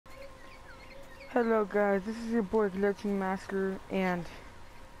Hello guys, this is your boy Glitching Master, and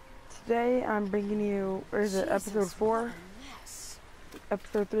today I'm bringing you, or is it episode 4?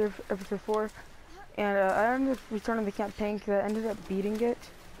 Episode 3 of episode 4. And I ended up returning the campaign because I ended up beating it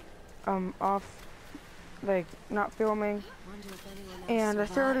off, like, not filming. And I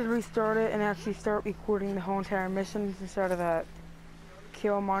started to restart it and actually start recording the whole entire mission instead of that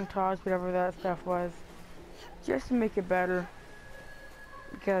kill montage, whatever that stuff was, just to make it better.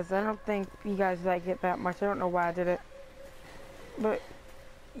 Because I don't think you guys like it that much. I don't know why I did it. But,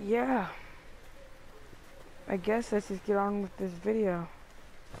 yeah. I guess let's just get on with this video.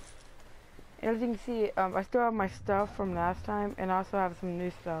 As you can see, I still have my stuff from last time, and I also have some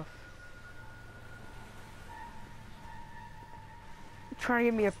new stuff. Trying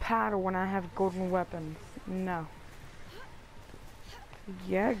to give me a paddle when I have golden weapons. No.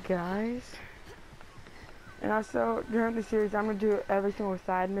 Yeah, guys. And also, during the series, I'm going to do every single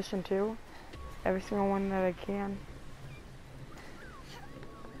side mission too. Every single one that I can.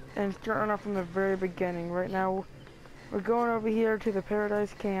 And starting off from the very beginning. Right now, we're going over here to the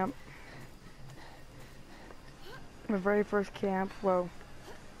Paradise Camp. The very first camp, well,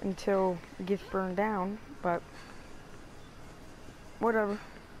 until it gets burned down, but whatever.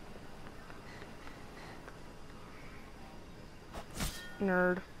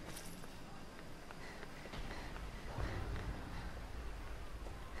 Nerd.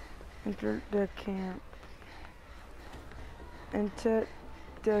 Enter the camp. Enter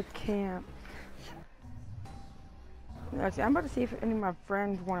the camp. Actually, I'm about to see if any of my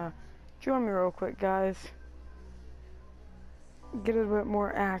friends want to join me real quick, guys. Get a little bit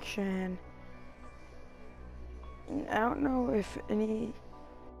more action. I don't know if any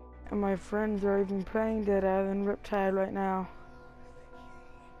of my friends are even playing Dead Island Riptide right now.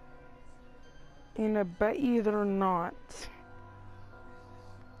 And I bet you they're not.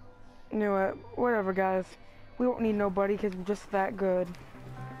 You know what? Whatever, guys. We don't need nobody because we're just that good.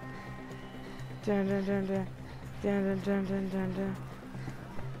 Dun dun dun dun. Dun dun dun dun dun dun.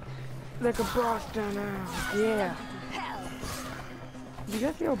 Like a boss dun dun. Yeah. Do you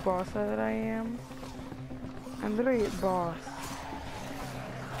guys see how boss that I am? I'm literally a boss.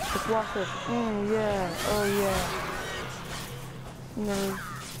 Just watch this. Yeah. Oh yeah. No.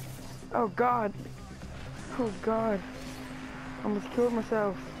 Oh god. Oh god. I almost killed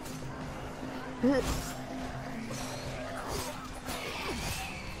myself.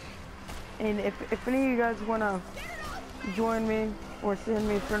 And if any of you guys wanna join me or send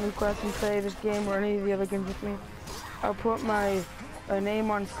me a friend request and play this game or any of the other games with me, I'll put my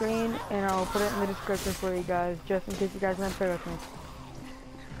name on screen and I'll put it in the description for you guys, just in case you guys want to play with me.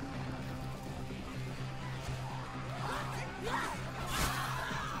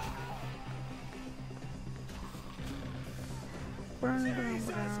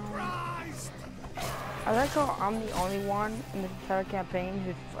 I like how I'm the only one in this entire campaign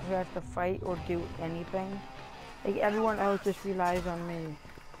who has to fight or do anything. Like, everyone else just relies on me.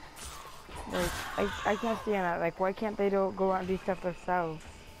 Like, I can't stand that. Like, why can't they go out and do stuff themselves?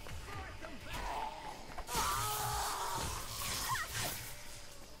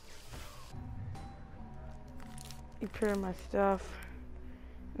 Repair my stuff.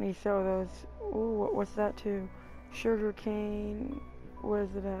 Let me sell those. Ooh, what's that too? Sugar cane. Where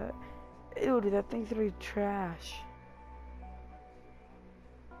is it at? Ew, dude, that thing's really trash.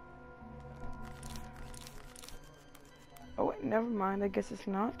 Oh, wait, never mind. I guess it's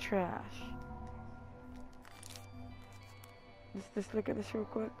not trash. Let's look at this real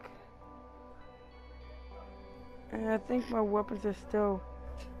quick. And I think my weapons are still...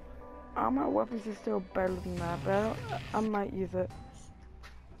 all my weapons are still better than that, but I might use it.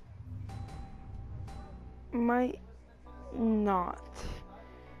 Might not.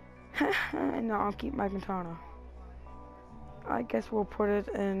 No, I'll keep my katana. I guess we'll put it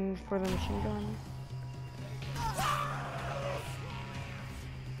in for the machine gun.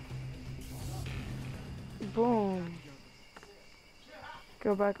 Boom.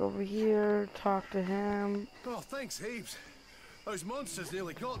 Go back over here, talk to him. Oh, thanks heaps. Those monsters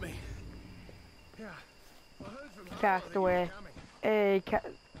nearly got me. Yeah. Castaway. Hey,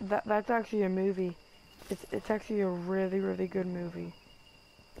 that's actually a movie. It's actually a really, really good movie.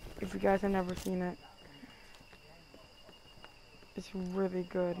 If you guys have never seen it, it's really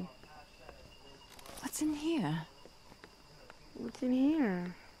good. What's in here? What's in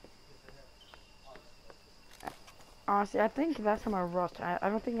here? Honestly, I think that's my rust. I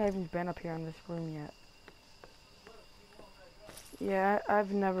don't think I've even been up here in this room yet. Yeah,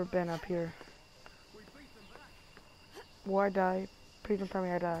 I've never been up here. Well, I died. Please don't tell me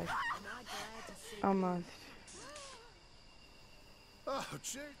I died. Almost. Oh,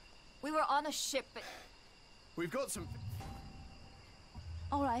 shit. We were on a ship, but... We've got some...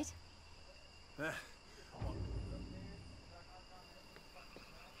 All right.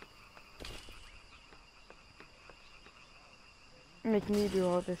 Make me do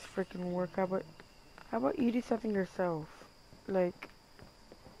all this freaking work. How about you do something yourself? Like,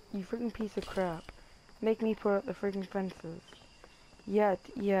 you freaking piece of crap. Make me put up the freaking fences. Yet,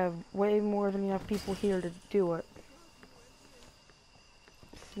 you have way more than enough people here to do it.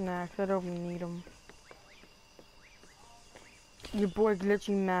 Snacks, I don't need them. Your boy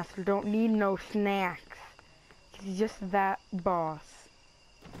Glitchy Master don't need no snacks. He's just that boss.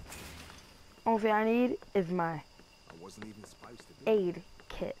 Only thing I need is my aid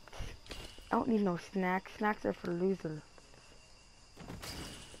kit. I don't need no snacks. Snacks are for losers.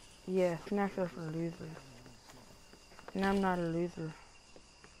 Yeah, snacks are for losers. And I'm not a loser.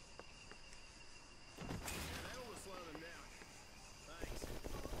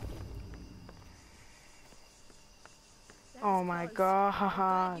 Oh my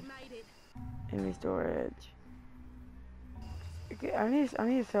god. Enemy storage. Okay, I need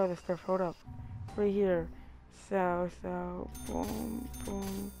to sell this stuff. Hold up. Right here. Sell, boom,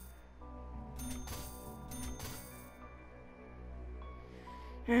 boom.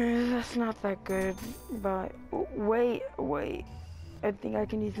 That's not that good, but wait. I think I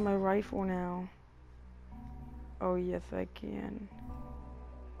can use my rifle now. Oh yes, I can.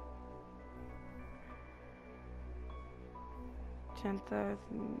 $10,000.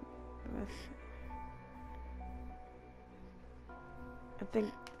 I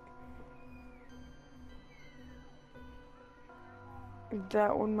think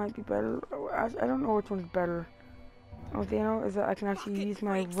that one might be better. I don't know which one's better. All I know is that I can actually use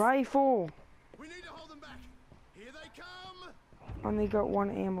my rifle. We need to hold them back. Here they come. Only got one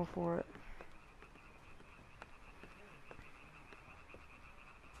ammo for it.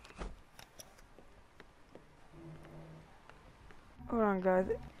 Hold on, guys.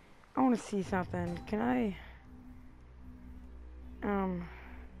 I want to see something. Can I?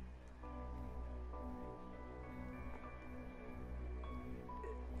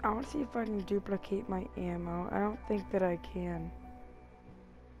 I want to see if I can duplicate my ammo. I don't think that I can.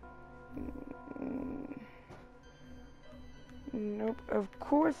 Nope. Of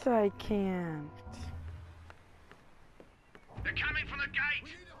course I can't. They're coming from the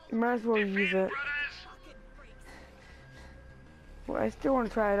gate. Might as well use it. Brothers. Well, I still want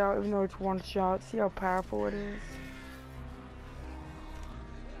to try it out, even though it's one shot. See how powerful it is.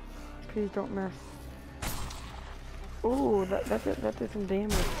 Please don't miss. Ooh, that did some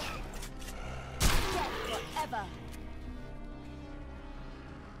damage. Forever.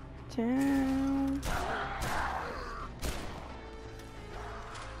 Down.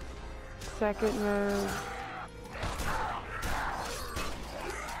 Second nerve.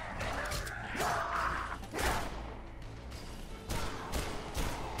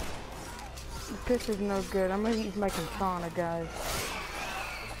 This is no good. I'm gonna use my katana, guys.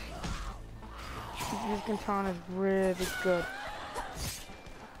 This katana is really good.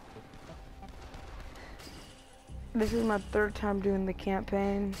 This is my third time doing the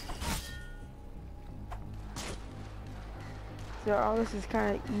campaign. So all this is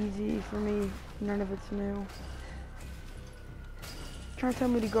kind of easy for me. None of it's new. Trying to tell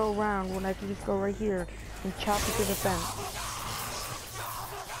me to go around when I can just go right here and chop it to the fence.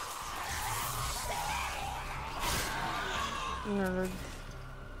 Nerds.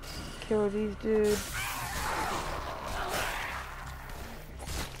 Kill these dudes.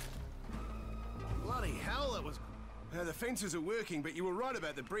 Bloody hell, that was... the fences are working, but you were right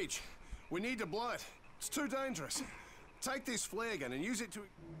about the breach. We need to blow it. It's too dangerous. Take this flare gun and use it to...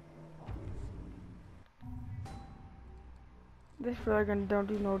 This flare gun don't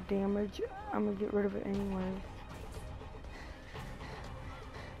do no damage. I'm gonna get rid of it anyway.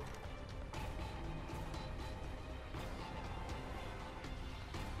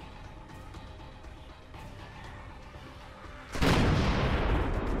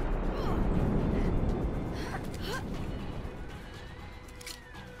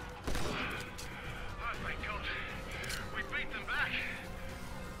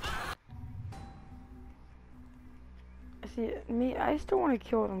 See, me, I still want to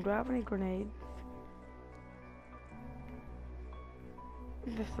kill them. Do I have any grenades?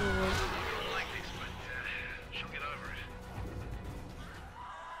 This will work.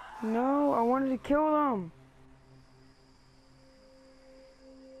 No, I wanted to kill them.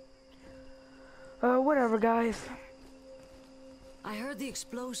 Whatever, guys. I heard the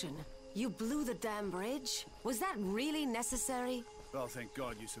explosion. You blew the damn bridge? Was that really necessary? Oh, thank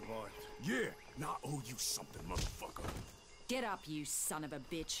God you survived. Yeah, now I owe you something, motherfucker. Get up, you son of a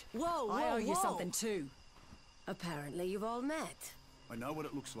bitch. Whoa, whoa, I owe you whoa. something too. Apparently you've all met. I know what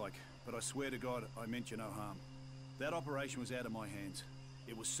it looks like, but I swear to God, I meant you no harm. That operation was out of my hands.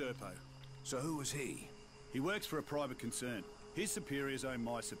 It was Serpo. So who was he? He works for a private concern. His superiors own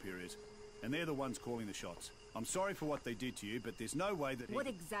my superiors, and they're the ones calling the shots. I'm sorry for what they did to you, but there's no way that What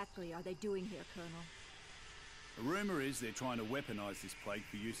exactly are they doing here, Colonel? The rumor is they're trying to weaponize this plague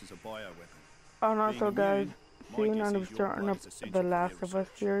for use as a bioweapon. Oh, and Being also, guys, immune, my soon guess I'm is your starting blood up is essential the for Last their of Us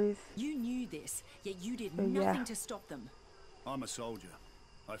research. series. You knew this, yet you did So, nothing yeah. to stop them. I'm a soldier.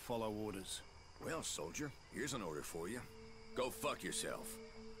 I follow orders. Well, soldier, here's an order for you. Go fuck yourself.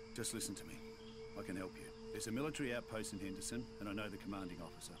 Just listen to me. I can help you. There's a military outpost in Henderson, and I know the commanding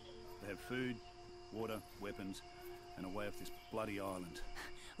officer. They have food, water, weapons, and a way off this bloody island.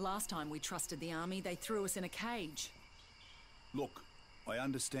 Last time we trusted the army, they threw us in a cage. Look, I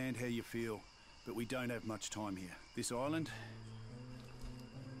understand how you feel, but we don't have much time here. This island,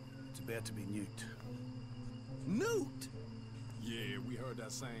 it's about to be nuked. Nuked? Yeah, we heard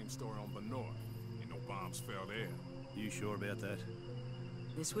that same story on the north. Ain't no bombs fell there. You sure about that?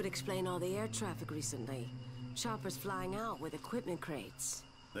 This would explain all the air traffic recently. Choppers flying out with equipment crates.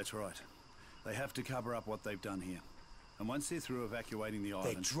 That's right. They have to cover up what they've done here. And once they're through evacuating the They're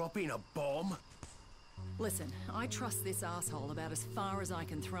island... dropping a bomb? Listen, I trust this asshole about as far as I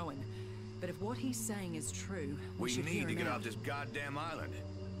can throw him. But if what he's saying is true, we should need hear to him get out. off this goddamn island.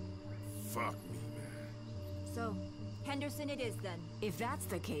 Fuck me, man. So, Henderson it is then. If that's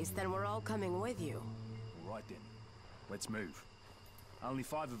the case, then we're all coming with you. All right then. Let's move. Only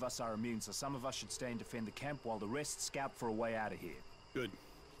 5 of us are immune, so some of us should stay and defend the camp while the rest scout for a way out of here. Good.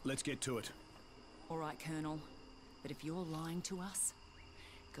 Let's get to it. All right, Colonel. But if you're lying to us,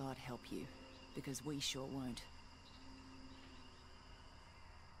 God help you, because we sure won't.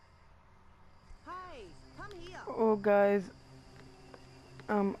 Hi, come here. Oh, guys,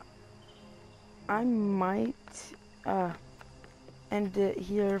 I might end it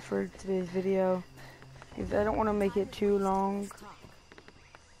here for today's video, because I don't want to make it too long.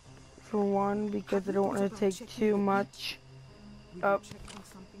 For one, because I don't want to take too much up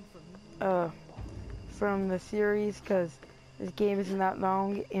from the series, because this game isn't that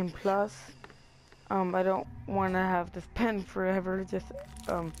long, and plus I don't want to have to spend forever just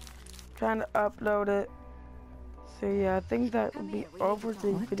trying to upload it. So yeah, I think that will be all for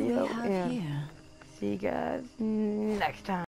today's video, and see you guys next time.